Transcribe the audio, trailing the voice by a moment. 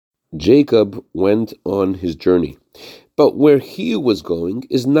Jacob went on his journey. But where he was going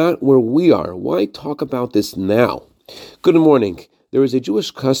is not where we are. Why talk about this now? Good morning. There is a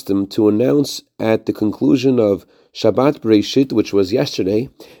Jewish custom to announce at the conclusion of Shabbat Bereshit, which was yesterday,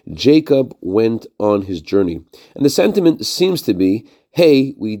 Jacob went on his journey. And the sentiment seems to be,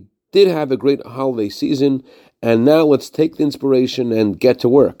 hey, we did have a great holiday season, and now let's take the inspiration and get to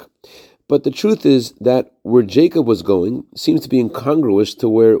work. But the truth is that where Jacob was going seems to be incongruous to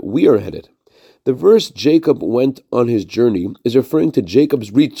where we are headed. The verse Jacob went on his journey is referring to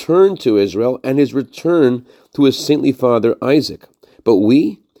Jacob's return to Israel and his return to his saintly father Isaac. But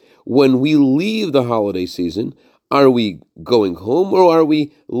when we leave the holiday season, are we going home or are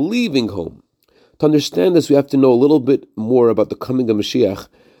we leaving home? To understand this, we have to know a little bit more about the coming of Mashiach,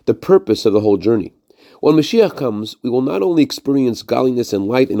 the purpose of the whole journey. When Mashiach comes, we will not only experience godliness and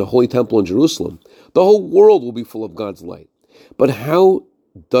light in the holy temple in Jerusalem, the whole world will be full of God's light. But how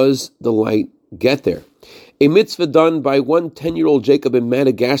does the light get there? A mitzvah done by one 10-year-old Jacob in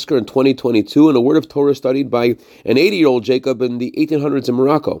Madagascar in 2022 and a word of Torah studied by an 80-year-old Jacob in the 1800s in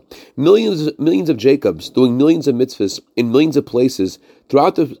Morocco. Millions of Jacobs doing millions of mitzvahs in millions of places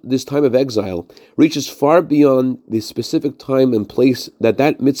throughout this time of exile reaches far beyond the specific time and place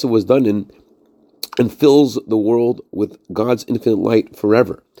that mitzvah was done in and fills the world with God's infinite light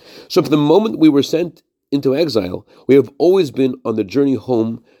forever. So from the moment we were sent into exile, we have always been on the journey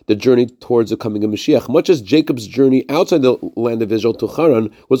home, the journey towards the coming of Mashiach, much as Jacob's journey outside the land of Israel to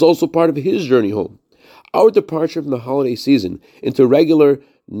Haran was also part of his journey home. Our departure from the holiday season into regular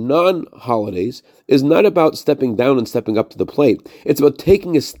non-holidays is not about stepping down and stepping up to the plate. It's about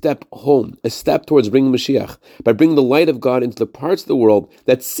taking a step home, a step towards bringing Mashiach, by bringing the light of God into the parts of the world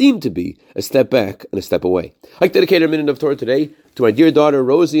that seem to be a step back and a step away. I'd like to dedicate a minute of Torah today to my dear daughter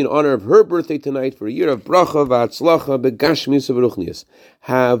Rosie in honor of her birthday tonight for a year of bracha v'atzlacha begashmis v'ruchnias.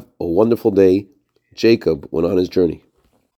 Have a wonderful day. Jacob went on his journey.